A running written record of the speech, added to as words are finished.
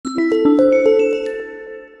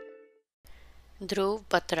Dhruv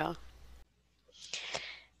Batra.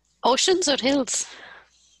 Oceans or hills?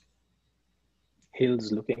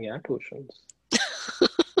 Hills looking at oceans.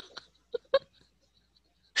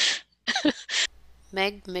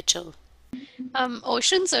 Meg Mitchell.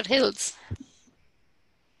 Oceans or hills?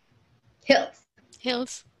 Hills.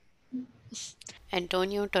 Hills.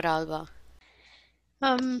 Antonio Torralba.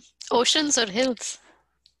 Oceans or hills?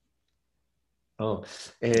 Oh,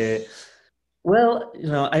 well,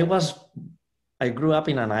 I grew up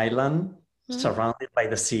in an island surrounded by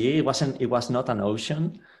the sea. It was not an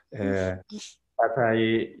ocean, but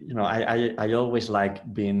I always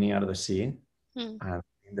like being near the sea and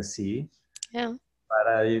in the sea. Yeah. But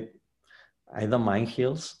I don't mind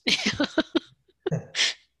hills.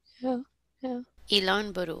 Yeah.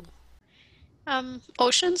 Elon Baru.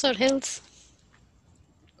 Oceans or hills?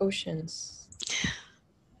 Oceans.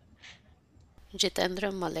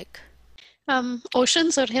 Jitendra Malik.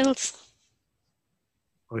 Oceans or hills?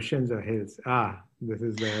 Oceans or hills? This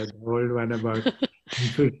is the old one about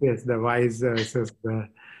Confucius, the wise versus the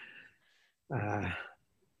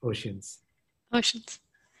oceans. Oceans.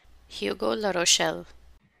 Hugo La Rochelle.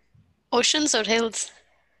 Oceans or hills?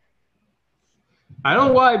 I don't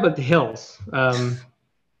know why, but the hills.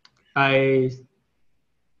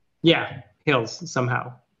 Hills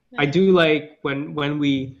somehow. I do like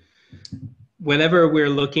whenever we're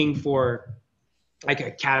looking for like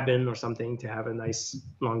a cabin or something to have a nice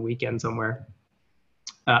long weekend somewhere.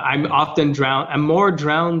 I'm more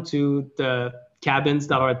drawn to the cabins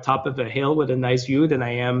that are at top of a hill with a nice view than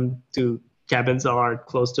I am to cabins that are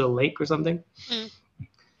close to a lake or something.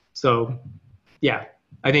 So, yeah,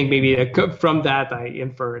 I think maybe from that I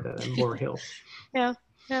infer that I'm more hills. Yeah.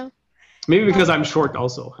 Maybe because I'm short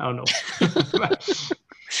also. I don't know.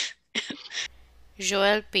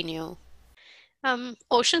 Joel Pino.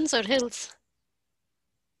 Oceans or hills?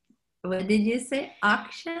 What did you say?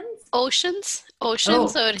 Auctions? Oceans or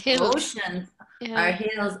hills? Oceans or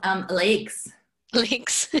hills. Lakes.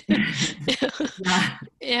 Lakes.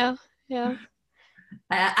 Yeah.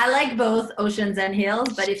 I like both oceans and hills,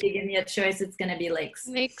 but if you give me a choice, it's going to be lakes.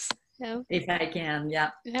 Lakes, yeah. If I can,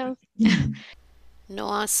 yeah. Yeah.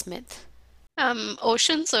 Noah Smith.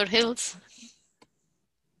 Oceans or hills?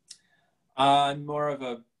 I'm more of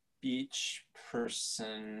a beach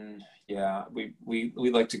person. Yeah, we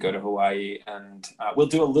like to go to Hawaii, and we'll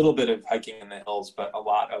do a little bit of hiking in the hills, but a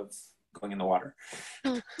lot of going in the water.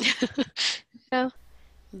 Yeah.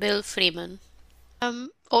 Bill Freeman.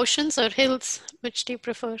 Oceans or hills? Which do you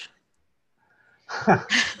prefer?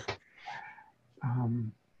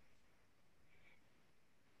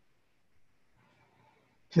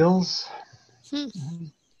 Hills.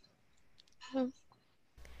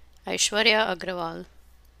 Aishwarya Agrawal.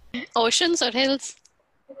 Oceans or hills?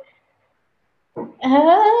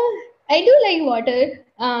 I do like water,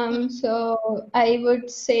 so I would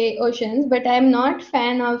say oceans, but I'm not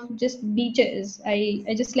fan of just beaches. I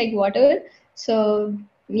just like water, so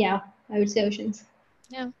yeah, I would say oceans.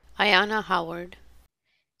 Yeah. Ayana Howard.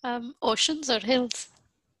 Oceans or hills?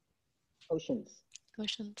 Oceans.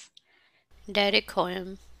 Derek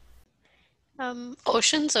Hoyam.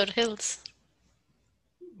 Oceans or hills?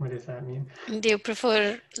 What does that mean? Do you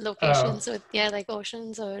prefer locations with like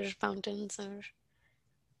oceans or mountains or?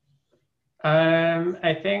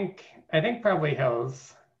 I think probably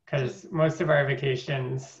hills, because most of our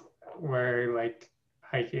vacations were like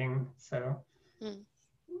hiking. So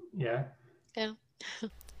yeah.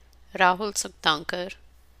 Rahul Suktankar.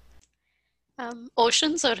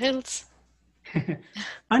 Oceans or hills?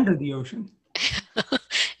 Under the ocean.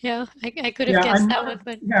 Yeah, I could have guessed that one,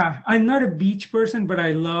 but I'm not a beach person, but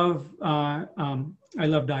I love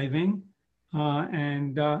diving,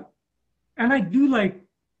 and I do like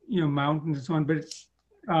mountains and so on.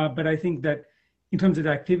 But I think that in terms of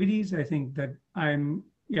activities, I think that I'm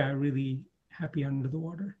really happy under the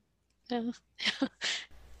water. Yeah.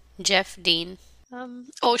 Jeff Dean.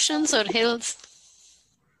 Oceans or hills?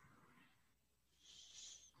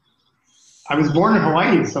 I was born in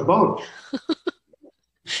Hawaii, so both.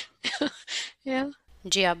 Yeah.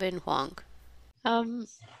 Jiabin Huang.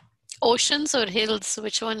 Oceans or hills?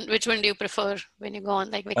 Which one do you prefer when you go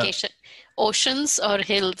on like vacation? Oceans or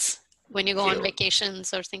hills when you go on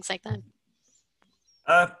vacations or things like that?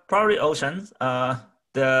 Probably oceans.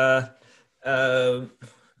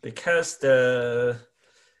 Because the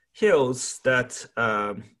hills that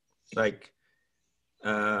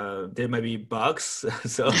there might be bugs,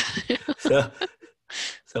 so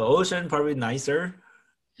ocean probably nicer.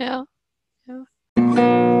 Yeah.